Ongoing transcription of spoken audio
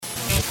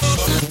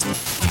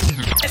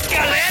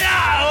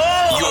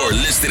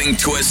listening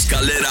to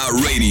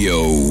Escalera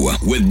Radio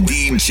with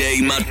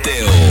DJ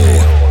Mateo.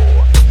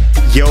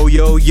 Yo,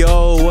 yo,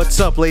 yo,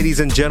 what's up, ladies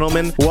and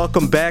gentlemen?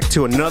 Welcome back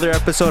to another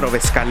episode of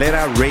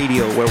Escalera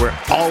Radio, where we're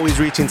always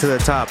reaching to the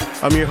top.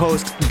 I'm your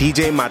host,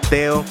 DJ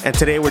Mateo, and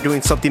today we're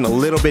doing something a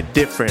little bit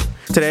different.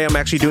 Today I'm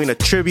actually doing a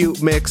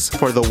tribute mix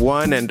for the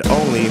one and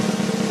only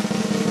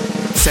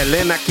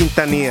Selena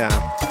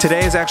Quintanilla.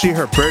 Today is actually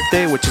her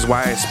birthday, which is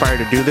why I aspire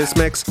to do this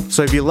mix.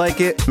 So if you like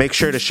it, make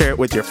sure to share it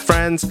with your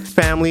friends,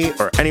 family,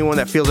 or anyone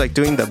that feels like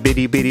doing the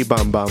bitty bitty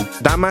bum bum.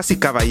 Damas y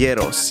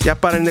caballeros, ya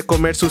paren de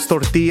comer sus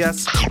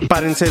tortillas,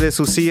 párense de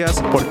sus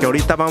sillas, porque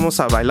ahorita vamos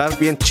a bailar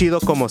bien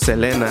chido como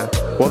Selena.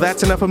 Well,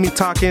 that's enough of me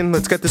talking.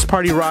 Let's get this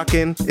party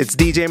rocking. It's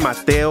DJ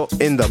Mateo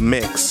in the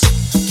mix.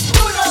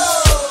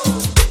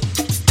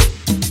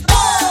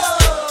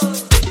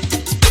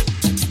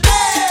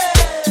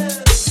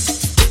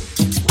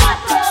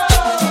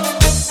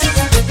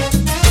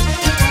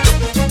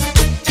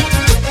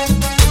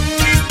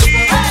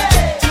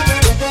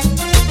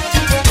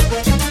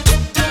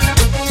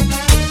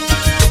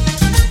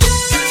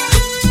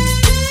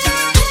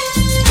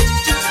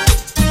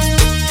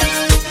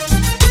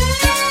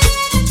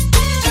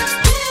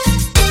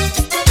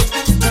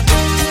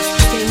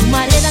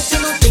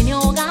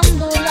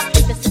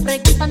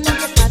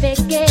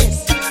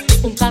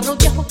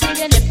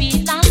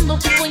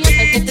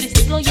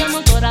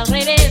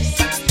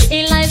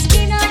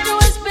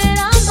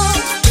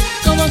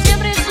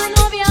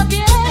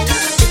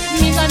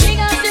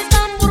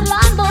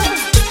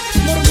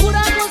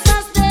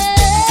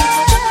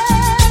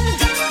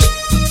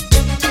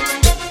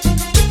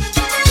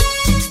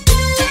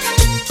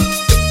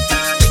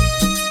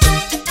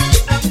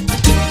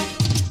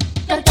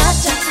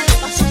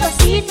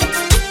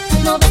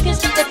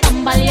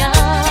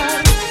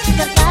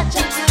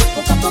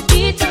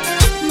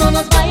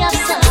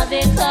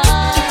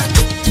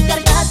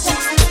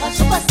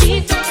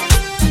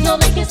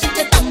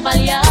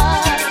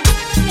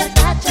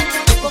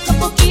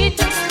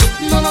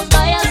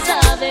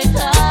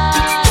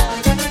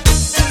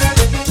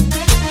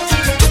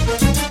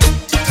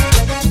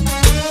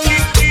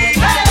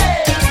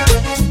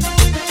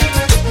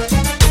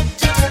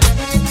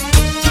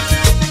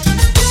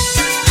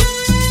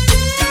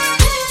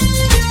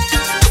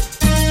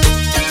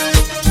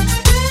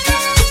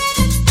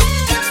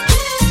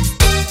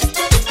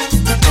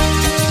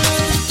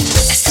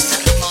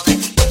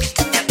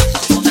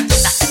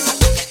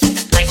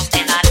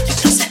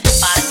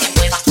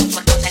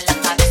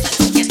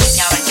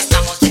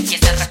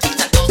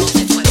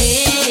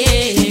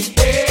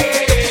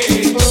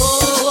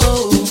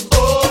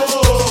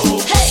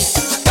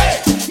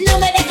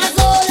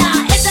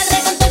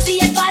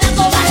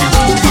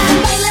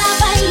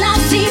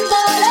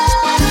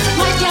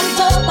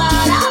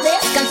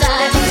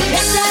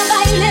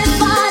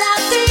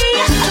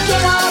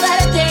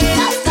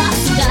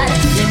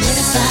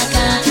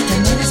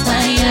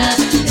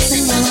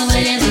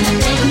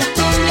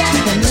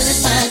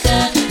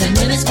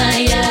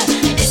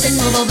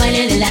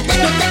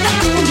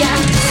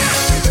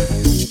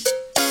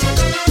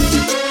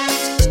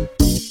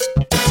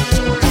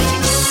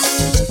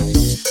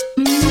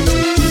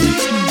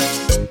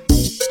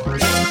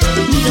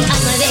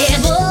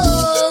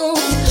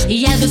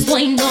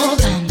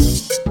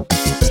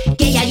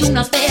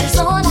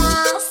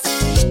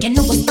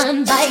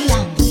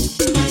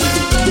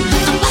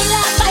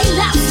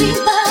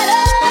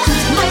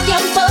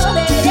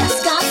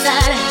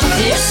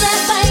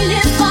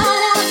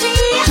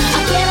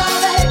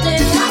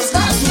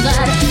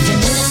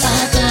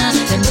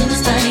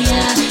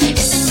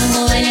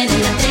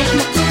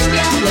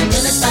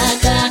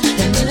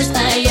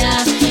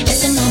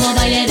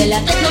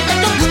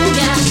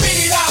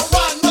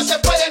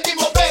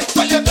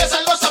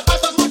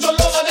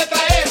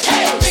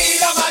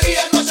 Mira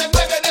María, no se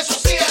mueve de sus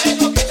sillas,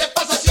 es lo que te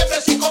pasa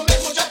siempre si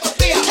comes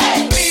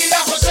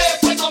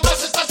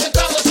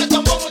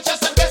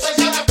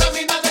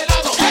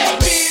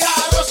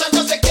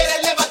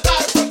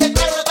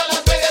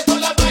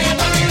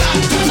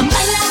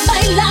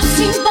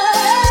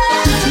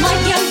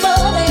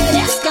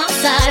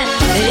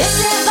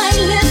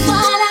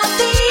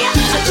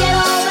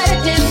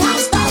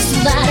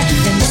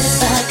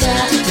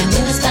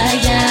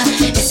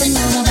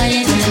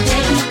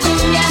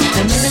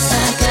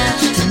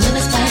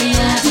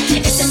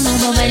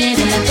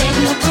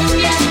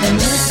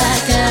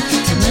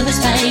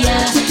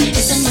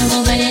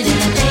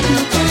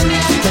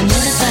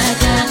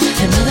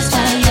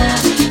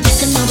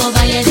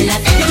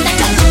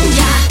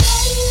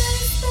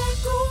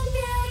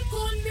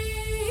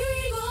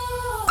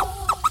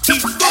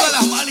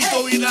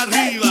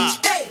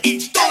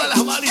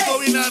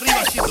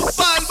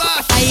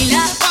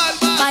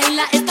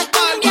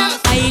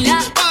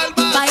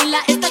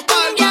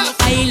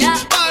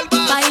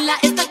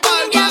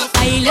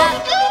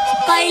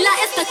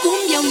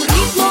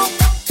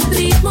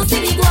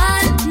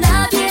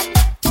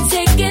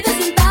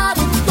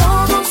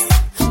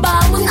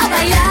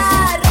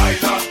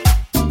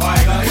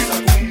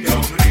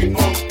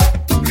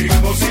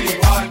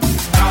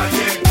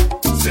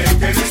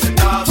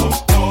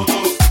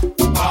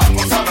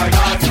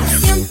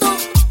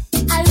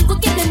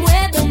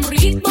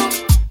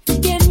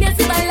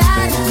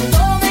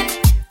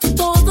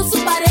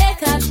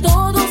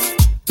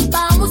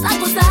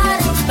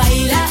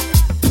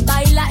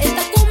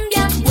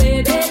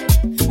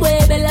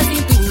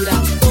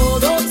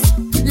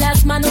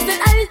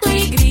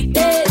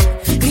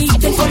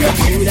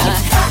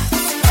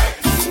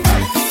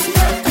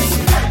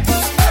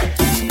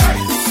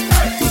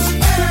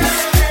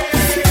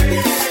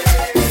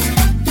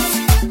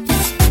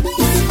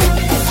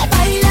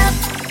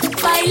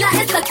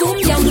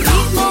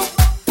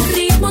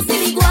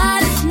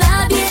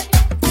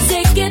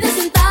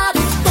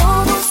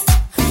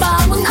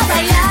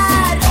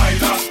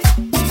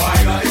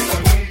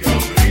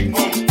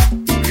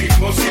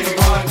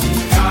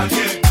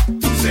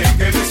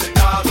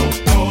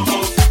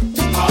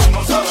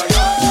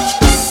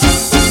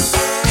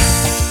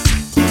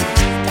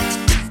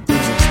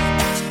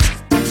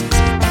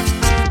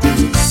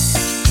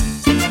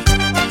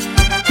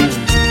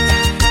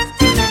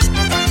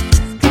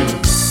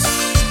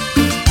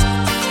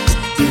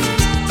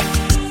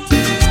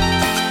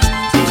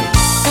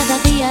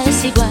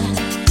apaciguar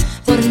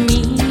por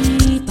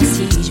mi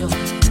pasillo.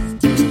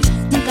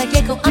 Nunca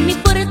llego a mi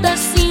puerta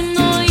sin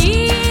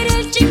oír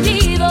el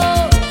chiflido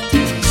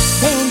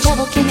de un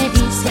chavo que me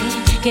dice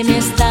que me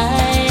está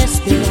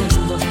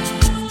esperando.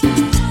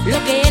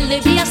 Lo que él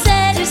debía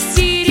hacer es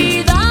ir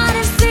y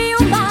darse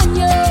un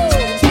baño.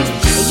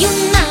 Y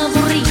una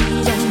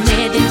aburrida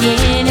me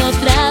detiene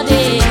otra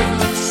vez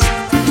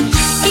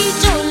y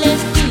yo le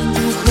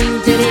finjo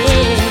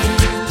interés.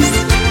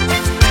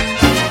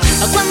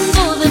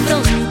 Cuando de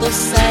pronto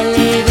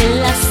sale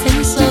del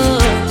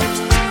ascensor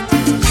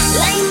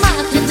la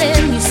imagen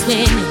de mis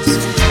sueños,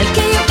 el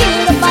que yo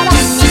quiero para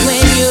mi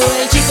dueño,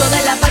 el chico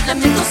del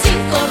apartamento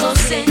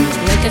 512,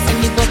 el que hace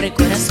mi pobre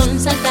corazón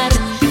saltar,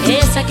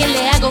 esa que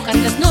le hago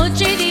cartas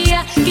noche y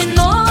día que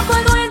no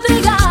puedo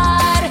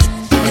entregar.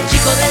 El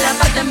chico del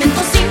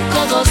apartamento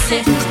 512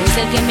 es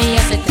el que me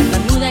hace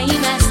tartamuda y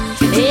más,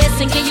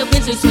 es en que yo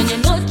pienso y sueño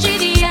noche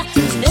y día,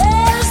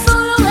 él,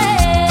 solo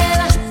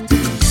él.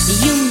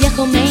 Y un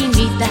viejo me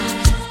invita,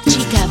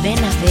 chica ven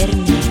a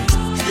verme,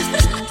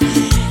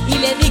 y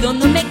le digo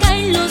no me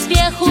caen los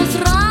viejos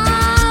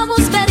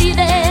rabos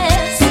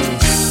verdes,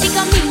 y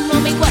camino a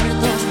mi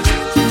cuarto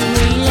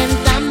muy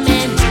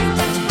lentamente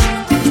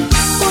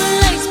con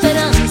la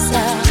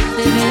esperanza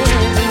de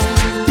verlo.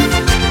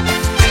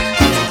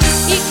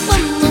 Y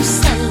cuando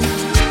salgo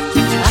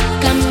a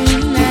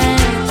caminar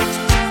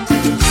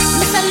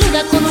me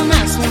saluda con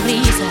una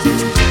sonrisa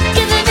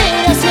que de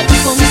veras me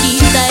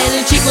conquista.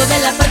 El chico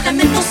del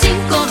apartamento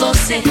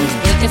 512,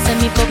 el que hace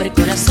mi pobre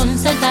corazón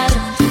saltar,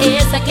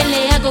 es a quien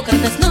le hago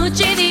cartas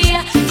noche y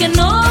día que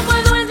no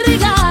puedo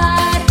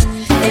entregar.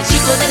 El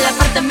chico del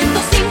apartamento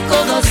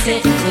 512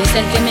 es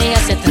el que me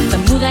hace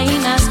tartamuda y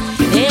más,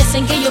 es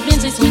en que yo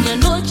pienso y sueño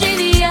noche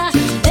y día,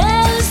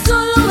 él,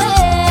 solo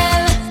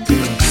él.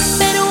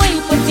 Pero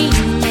hoy por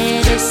fin me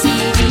he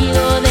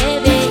decidido de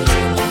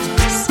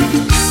veras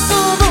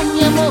todo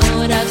mi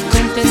amor a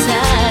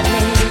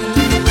confesarle.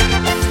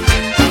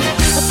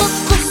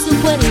 Toco su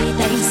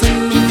puerta y se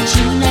me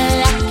enchina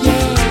la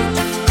piel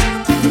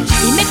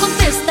y me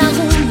contesta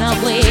una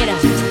güera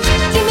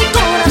y mi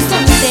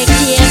corazón se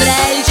quiebra.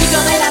 El chico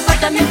del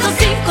apartamento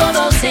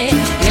 512,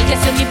 el que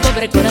hace mi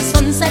pobre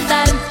corazón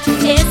saltar,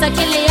 es a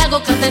quien le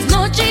hago cartas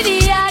noche y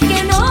día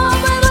que no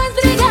puedo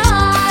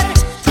entregar.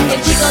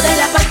 El chico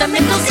del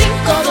apartamento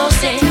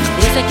 512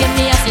 es el que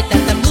me hace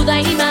tartamuda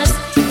y más,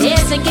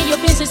 es en que yo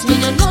pienso y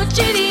sueño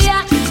noche y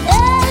día,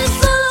 él,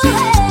 solo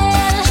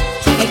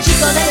él. El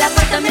chico del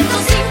apartamento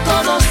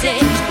 512,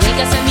 el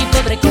que hace mi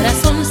pobre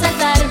corazón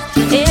saltar,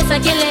 es a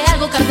quien le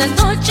hago cartas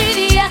noche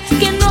y día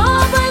que no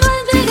puedo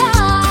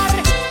entregar.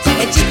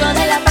 El chico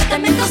del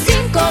apartamento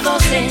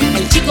 512,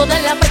 el chico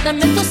del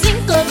apartamento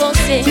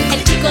 512,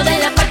 el chico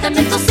del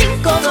apartamento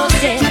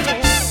 512.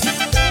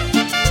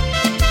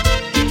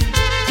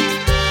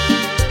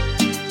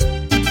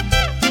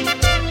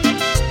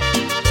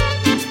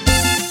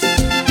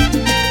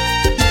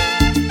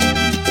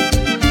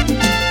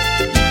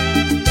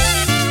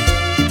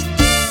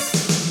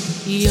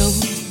 Yo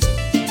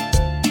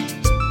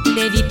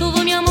te di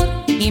todo mi amor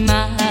y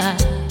más,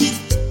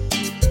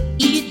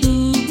 y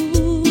tú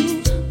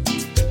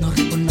no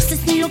reconoces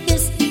ni lo que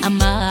es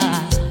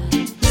amar.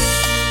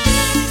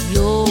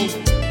 Yo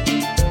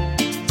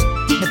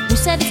me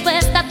puse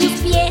dispuesta a tus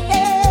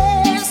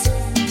pies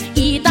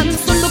y tan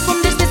solo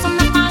con deseos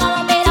me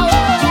amaba, pero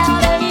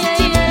ahora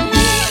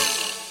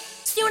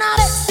si una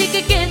vez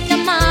dije que te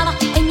amaba,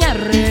 ay me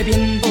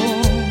arrepiento.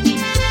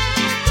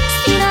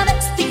 Si una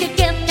vez dije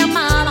que te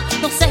amaba,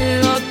 no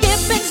sé lo que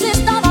pensé,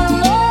 estaba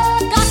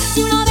loca.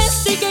 Si una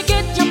vez dije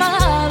que te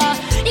amaba,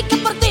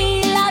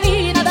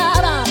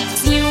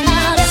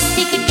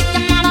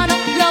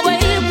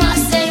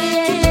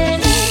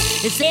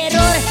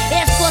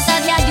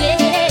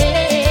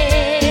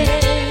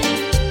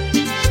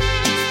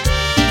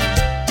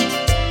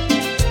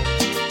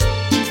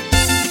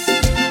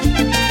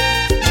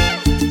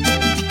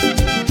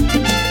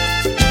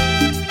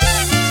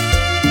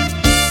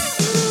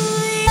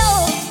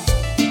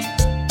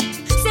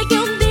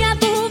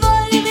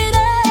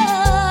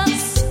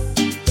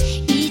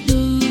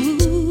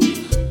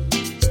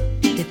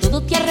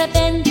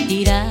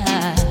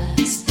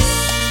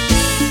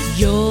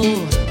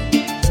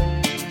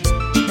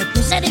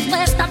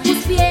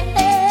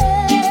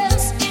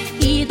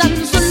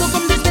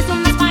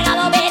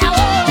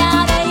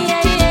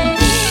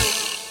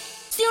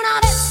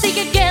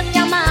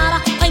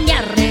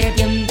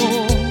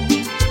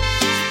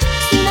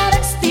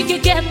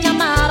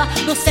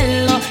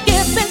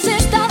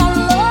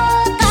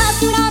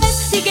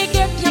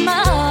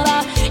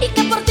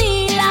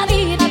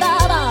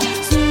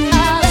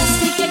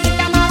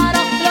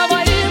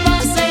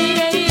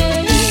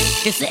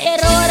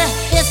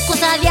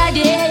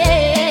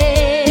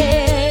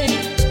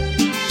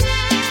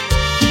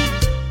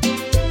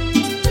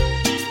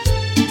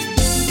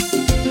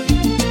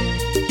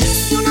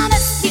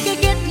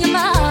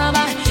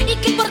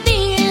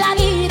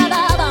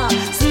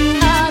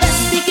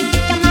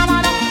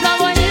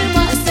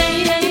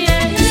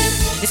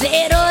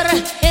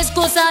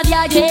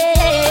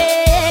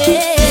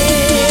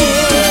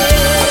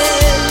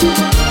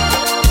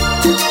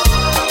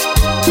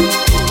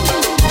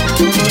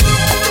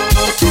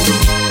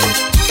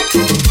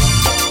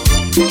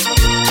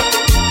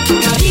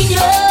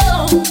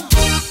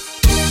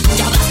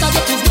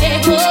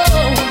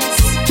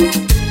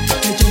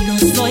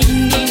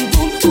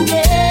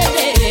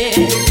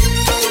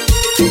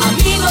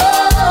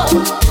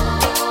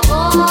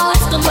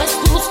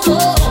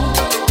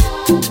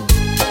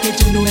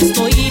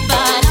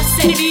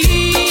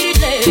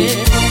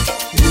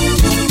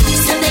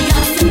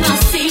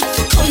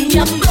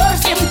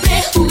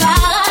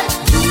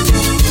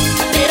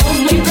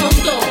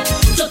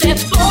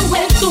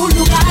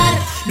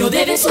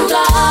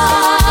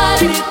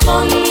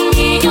 con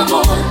mi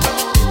amor.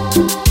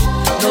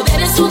 No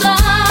debes dudar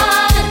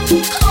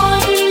con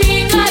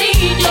mi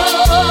cariño.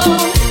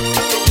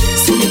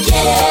 Si me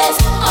quieres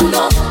o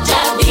no,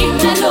 ya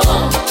dímelo.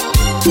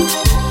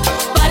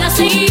 Para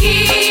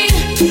seguir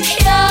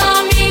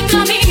ya mi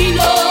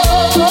camino.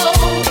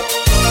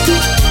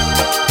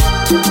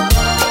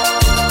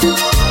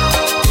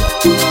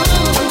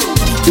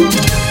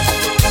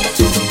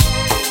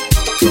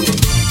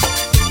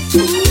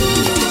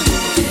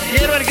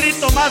 Quiero el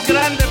grito más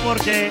grande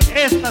porque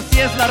esta sí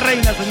es la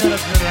reina,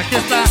 señoras y señores. Aquí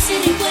está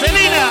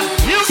Selena.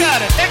 You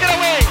got it. Take it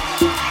away.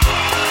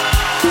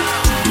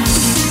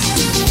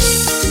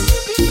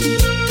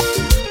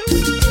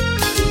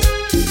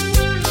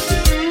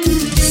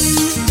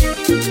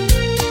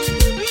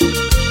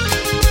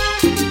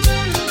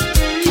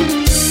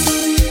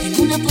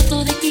 Tengo una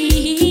foto de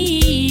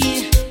ti,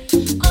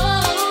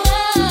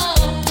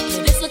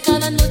 que beso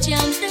cada noche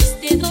antes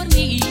de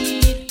dormir.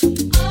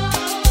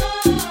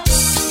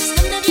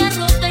 Esta media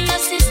rota ya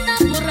se está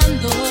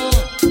borrando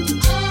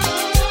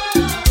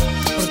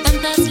por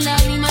tantas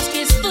lágrimas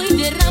que estoy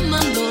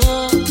derramando.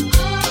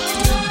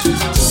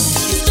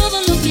 Es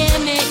todo lo que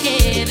me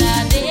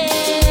queda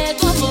de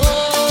tu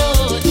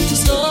amor,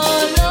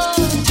 solo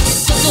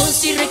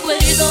fotos y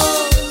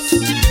recuerdos.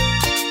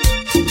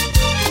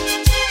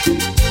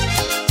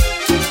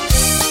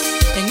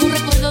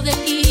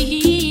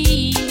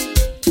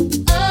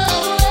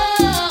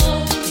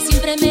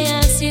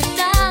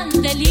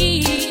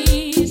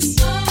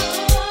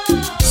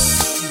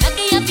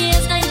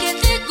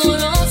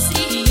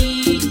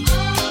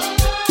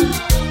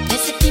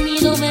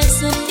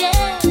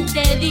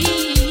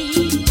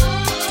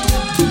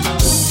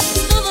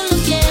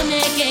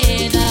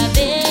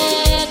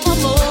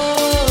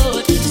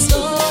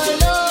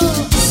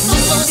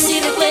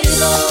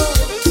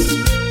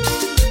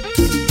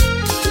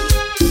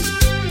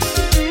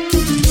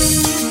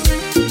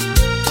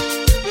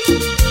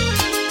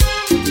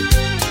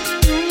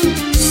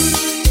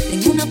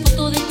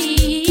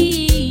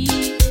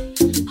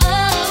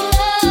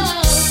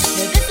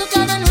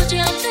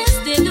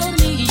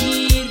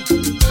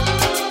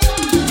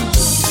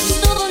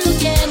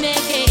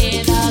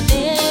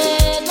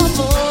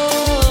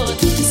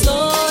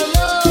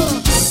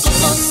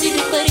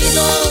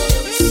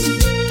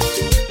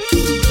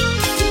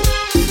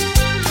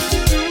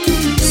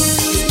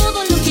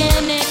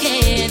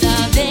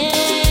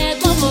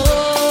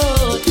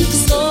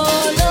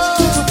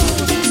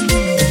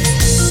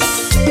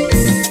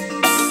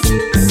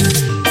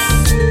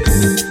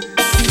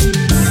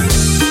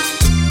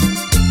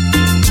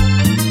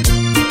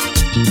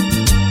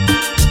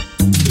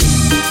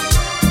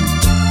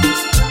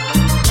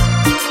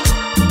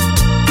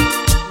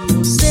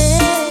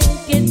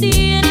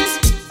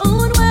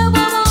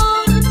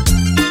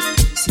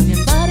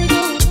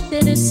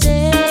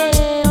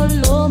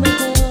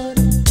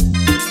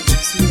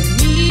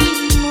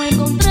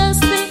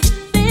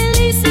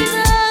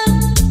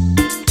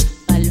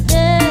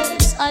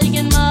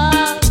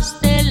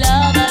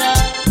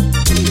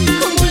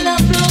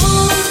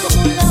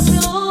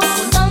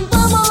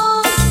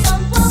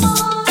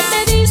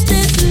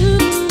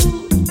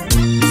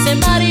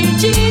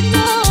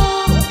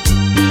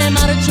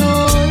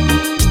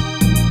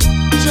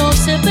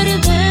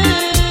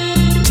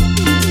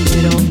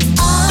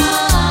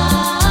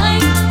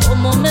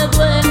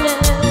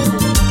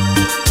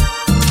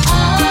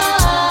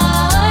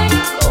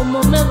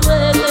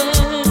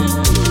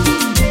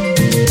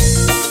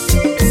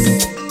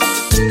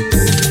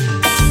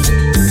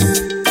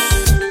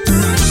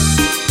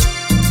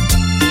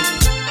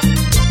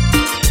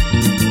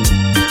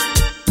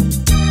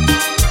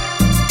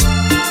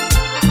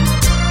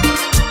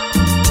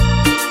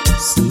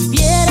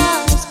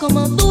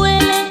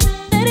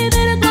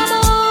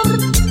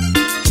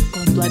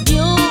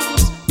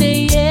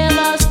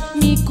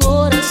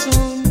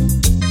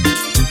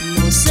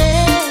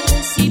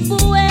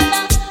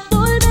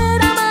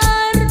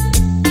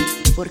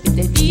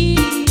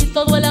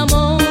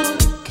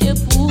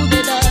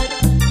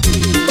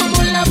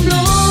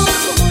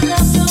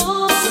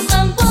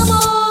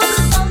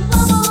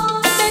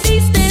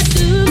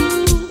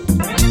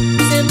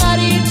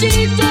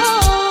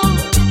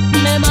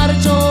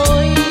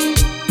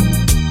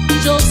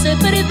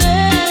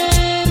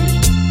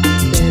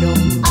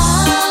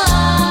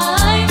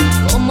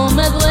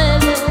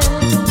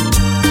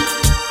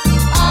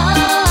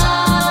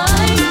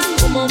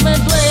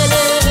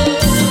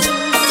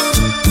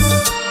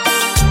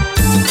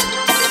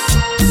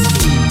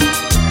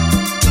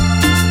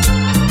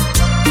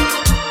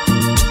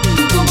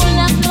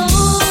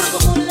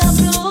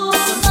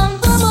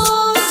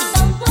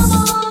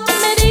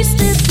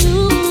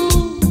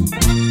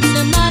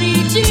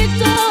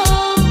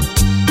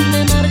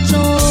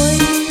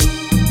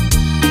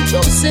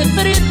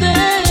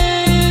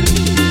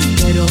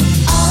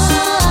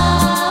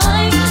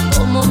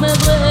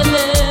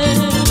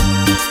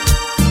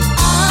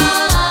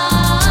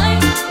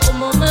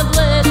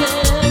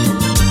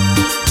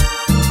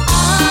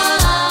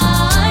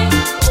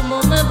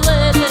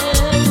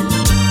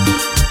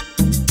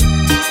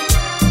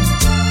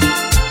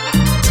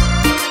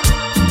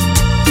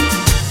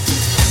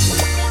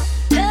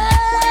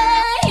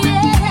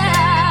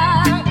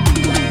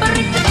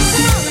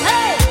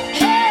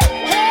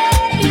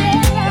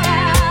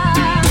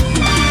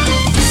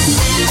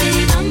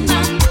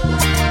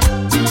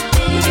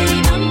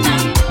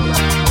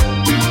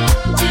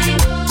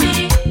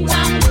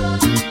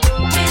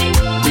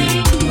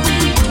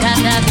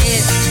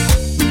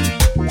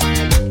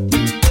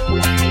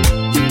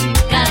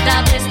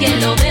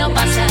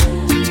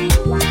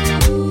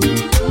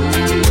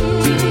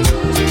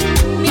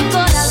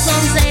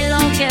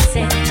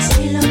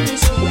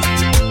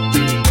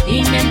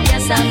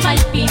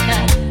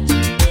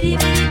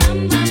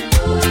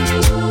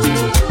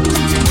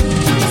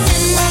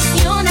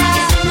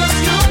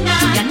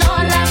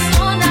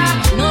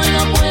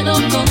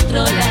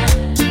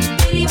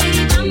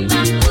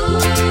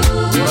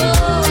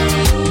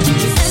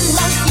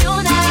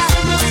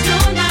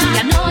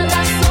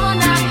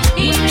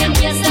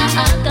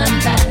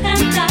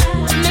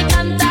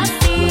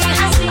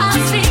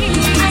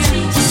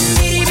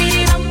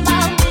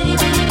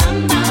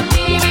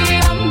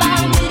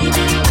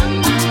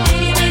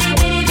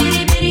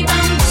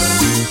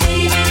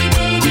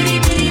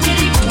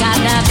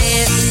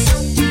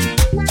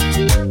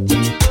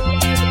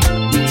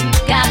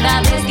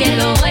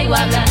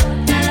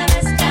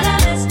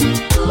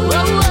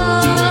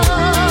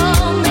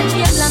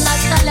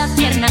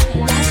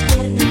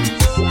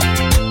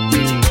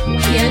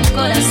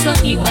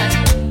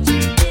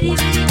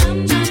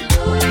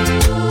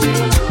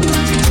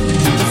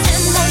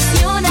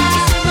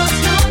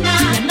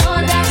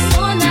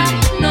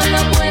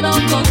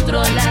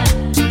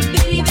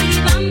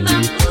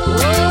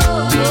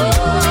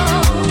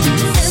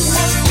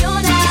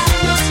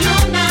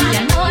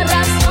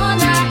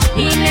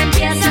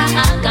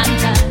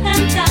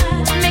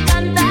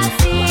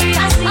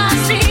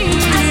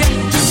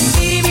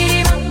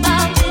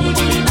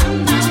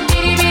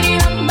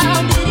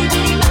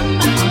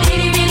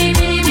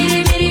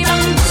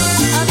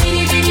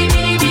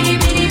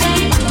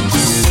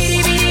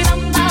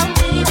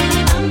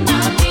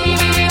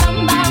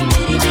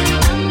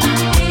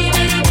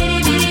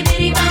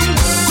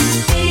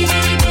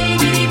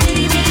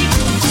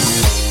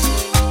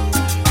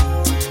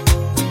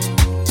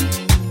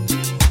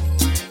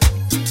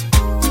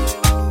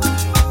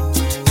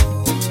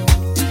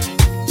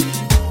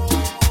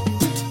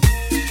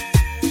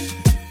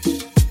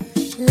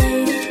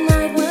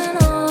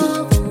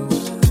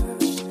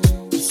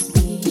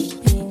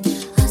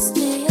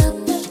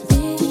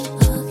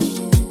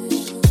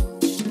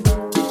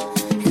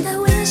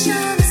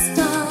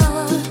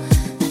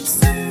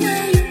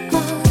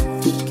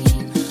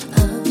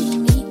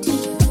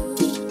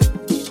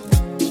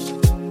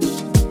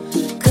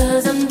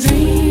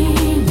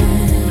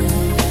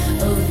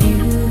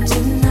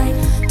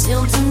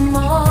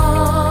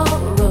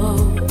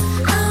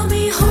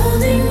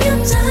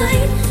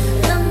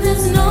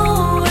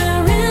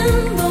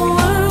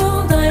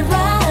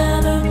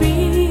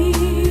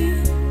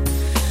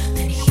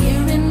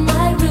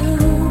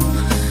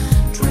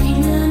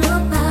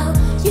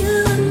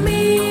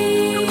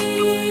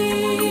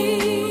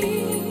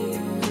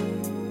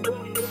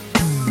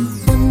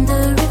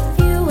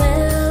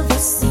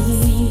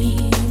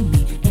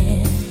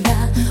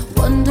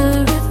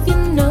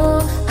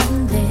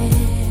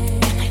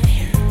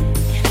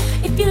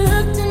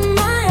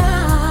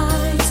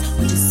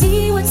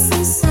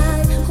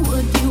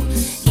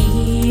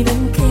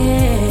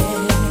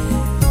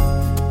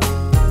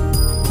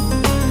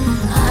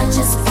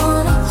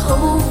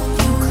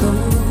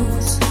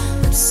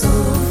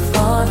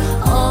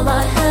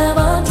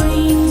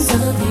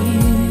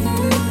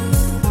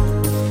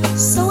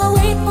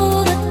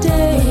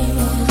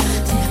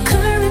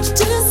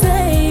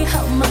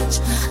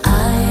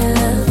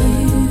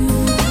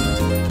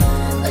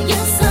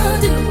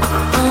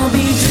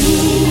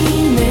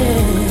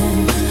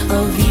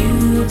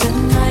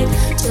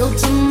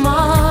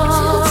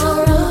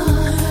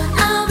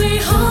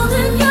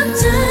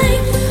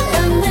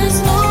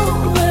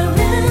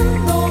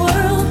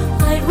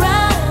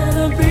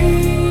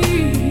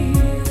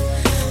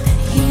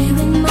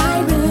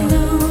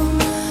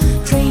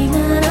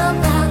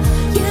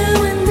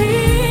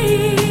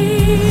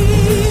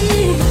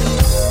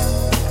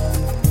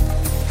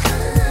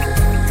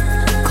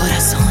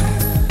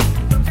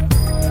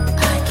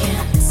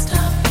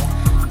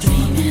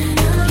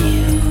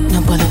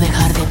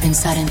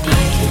 pensar en ti.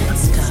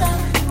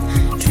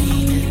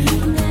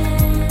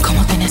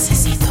 ¿Cómo te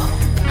necesito?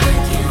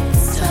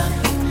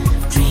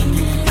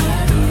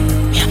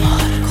 Mi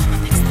amor, cómo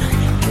te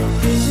extraño.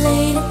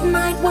 Late at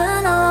night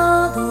when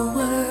all the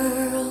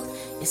world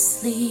is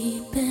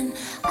sleeping,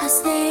 I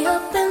stay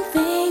up and think